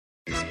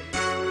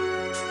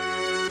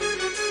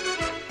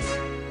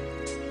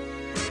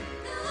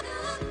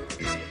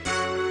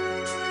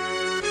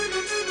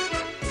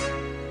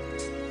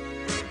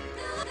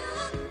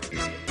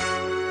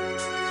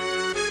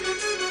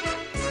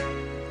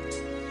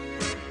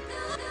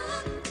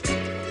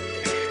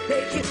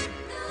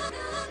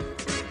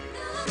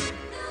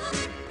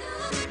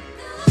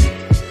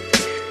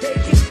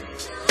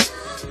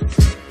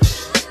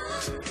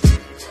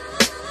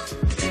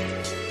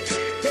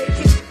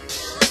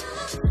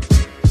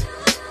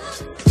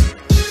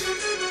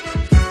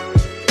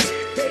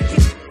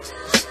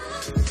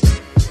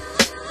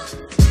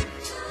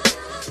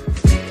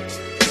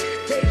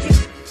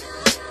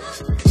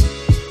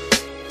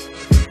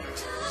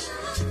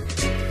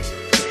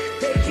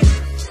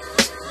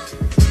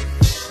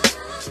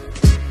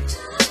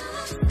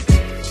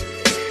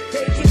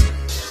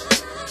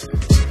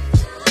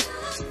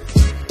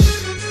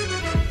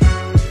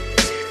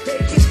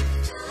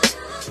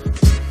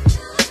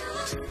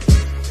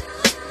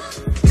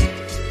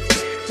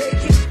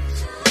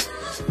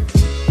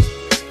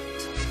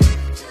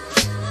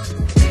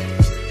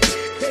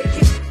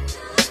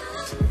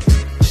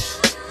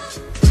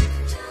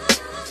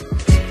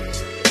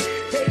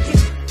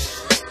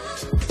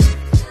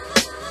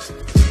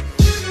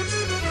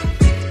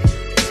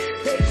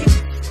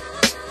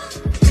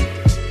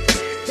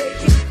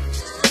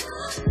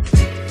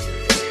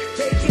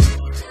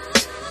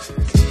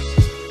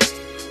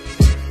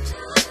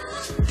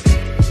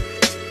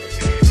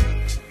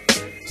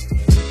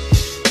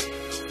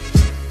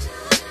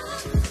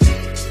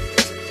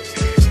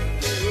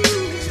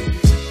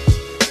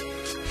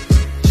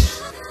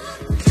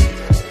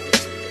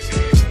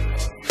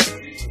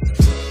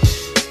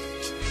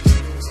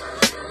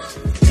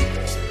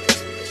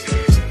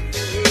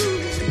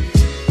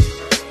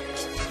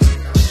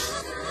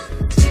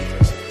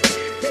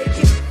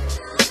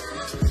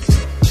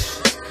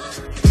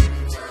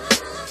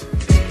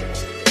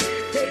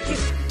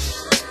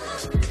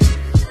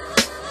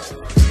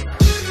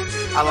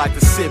I like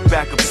to sit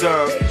back,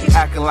 observe,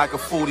 acting like a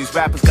fool. These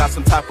rappers got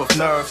some type of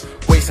nerve.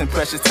 Wasting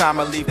precious time,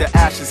 I leave the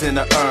ashes in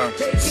the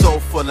urn. So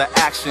full of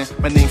action,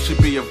 my name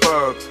should be a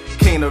verb.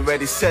 Kane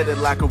already said it,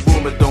 like a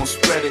rumor, don't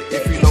spread it.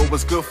 If you know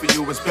what's good for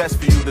you, it's best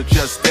for you to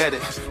just dead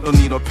it. Don't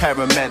need no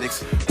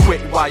paramedics,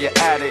 quit while you're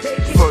at it.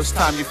 First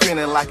time you're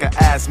feeling like an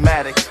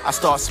asthmatic, I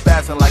start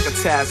spazzing like a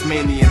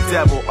Tasmanian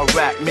devil. A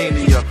rap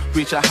mania,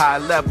 reach a high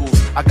levels.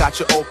 I got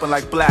you open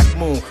like Black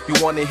Moon. You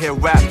wanna hear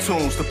rap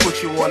tunes to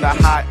put you on a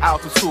high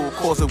altitude,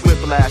 cause a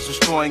whiplash,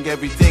 destroying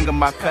everything in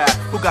my path.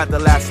 Who got the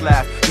last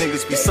laugh?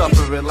 Niggas be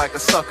suffering like a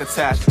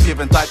succotash,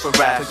 giving diaper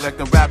rash.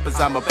 Neglecting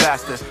rappers, I'm a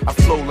bastard. I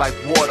flow like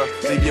water,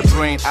 leave your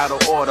brain out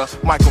of order.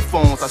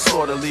 Microphones, I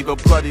sorta leave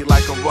it bloody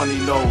like a runny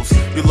nose.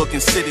 You looking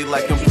city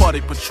like them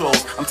party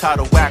patrols. I'm tired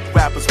of whack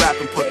rappers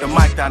rapping, put the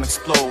mic down,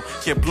 explode.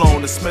 Get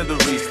blown to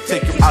smithereens,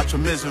 take you out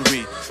your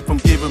misery. From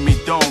giving me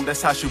dome,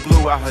 that's how she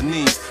blew out her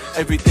knees.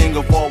 Everything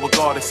of all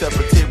regard except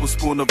a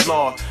tablespoon of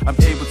law. I'm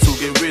able to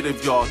get rid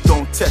of y'all,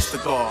 don't test the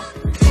guard.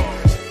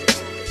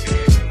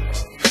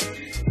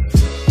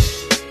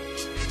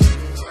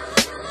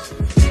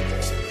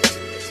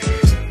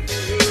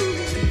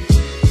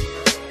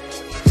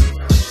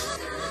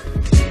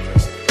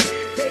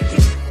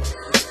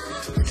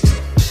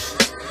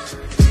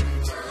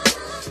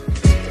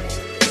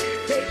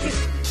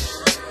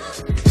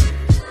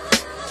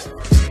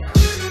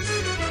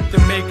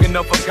 Making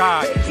of a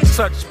god,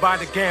 touched by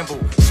the gamble.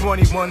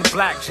 21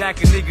 black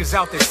jacking niggas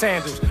out their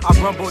sandals. I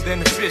rumbled in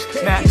the fish,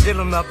 Matt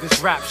Dillon of this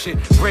rap shit.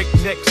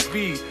 Breakneck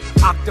speed,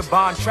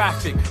 octobahn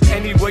traffic.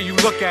 Any way you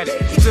look at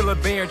it, still a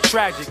being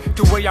tragic.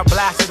 The way I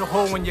blasted a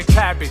hole in your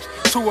cabbage.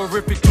 Too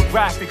horrific, too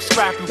graphic,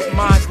 scrappy with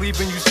minds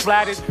leaving you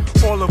splattered.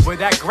 All over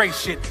that great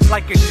shit,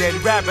 like a dead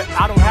rabbit.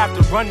 I don't have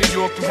to run New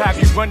York to have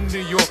you run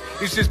New York.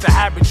 It's just a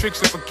habit, tricks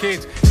for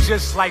kids,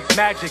 just like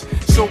magic.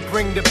 So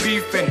bring the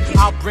beef and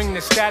I'll bring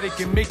the static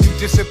and make you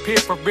disappear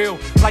for real,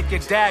 like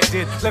your dad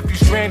did. Left you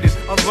stranded,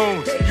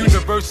 alone,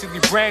 universally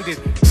branded.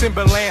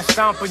 Timberland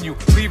stomping you,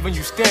 leaving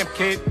you stamped,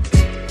 kid.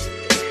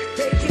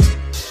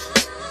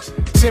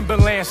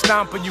 Timberland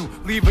stomping you,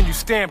 leaving you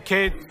stamped,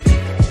 kid.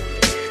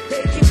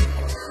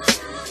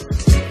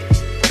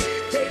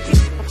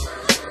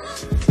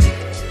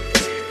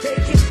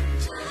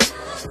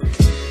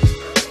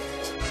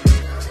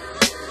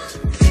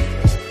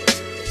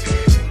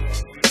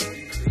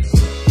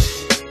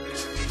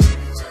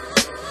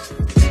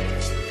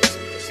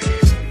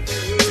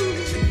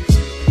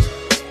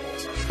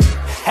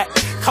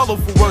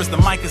 Colorful words, the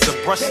mic is a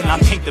brush and I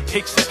paint the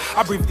picture.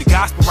 I breathe the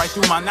gospel right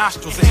through my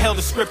nostrils, inhale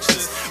the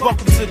scriptures.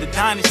 Welcome to the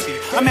dynasty,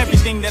 I'm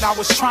everything that I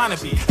was trying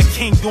to be. A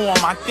king doing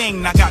my thing,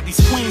 and I got these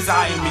queens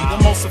eyeing me,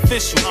 the most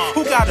official.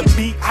 Who got a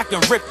beat I can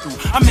rip through?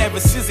 I'm never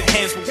scissor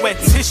hands with wet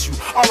tissue.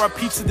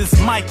 RIP to this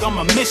mic,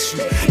 I'ma miss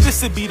you.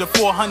 This would be the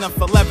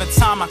 411th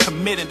time I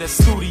committed a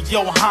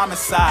studio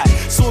homicide.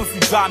 So if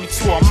you drive me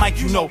to a mic,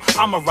 you know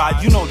I'ma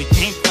ride. You know the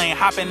game plan,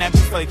 hopping that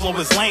booth like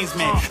Lois Lane's,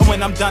 man. And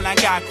when I'm done, I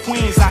got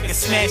queens I can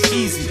smash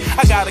easy.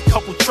 I got a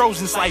couple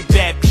Trojans like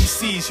bad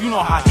PCs. You know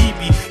how he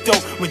be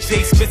dope when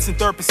Jay spits in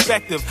third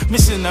perspective.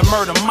 Mission to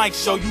murder Mike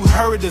show, you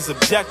heard his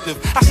objective.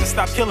 I should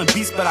stop killing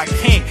beats, but I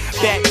can't.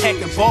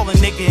 Backpacking, ballin'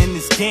 nigga in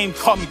this game,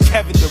 call me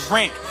Kevin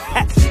Durant.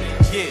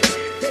 Yeah.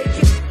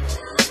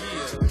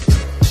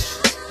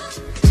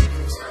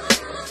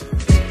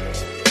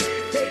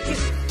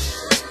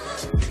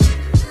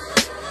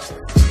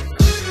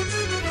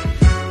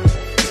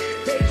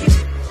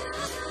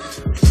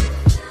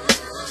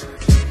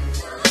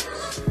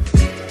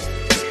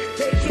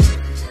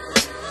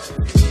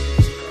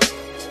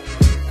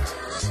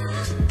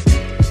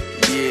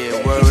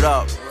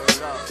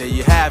 there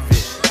you have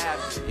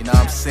it. You know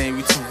what I'm saying?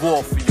 We too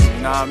raw for you,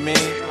 you know what I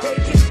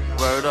mean?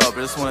 Word up,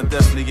 I just wanna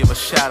definitely give a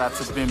shout out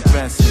to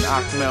Benson,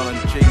 Ahkmel,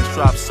 and James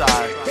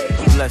Dropside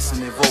for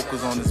blessing their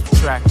vocals on this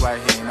track right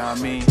here, you know what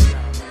I mean?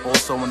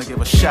 Also wanna give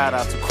a shout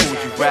out to Kool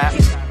G Rap.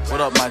 What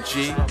up, my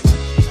G?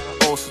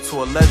 Also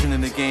to a legend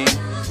in the game,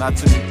 not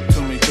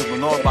too many people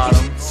know about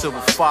him,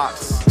 Silver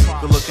Fox.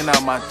 Good looking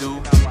out, my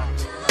dude.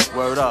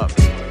 Word up.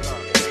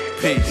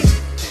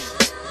 Peace.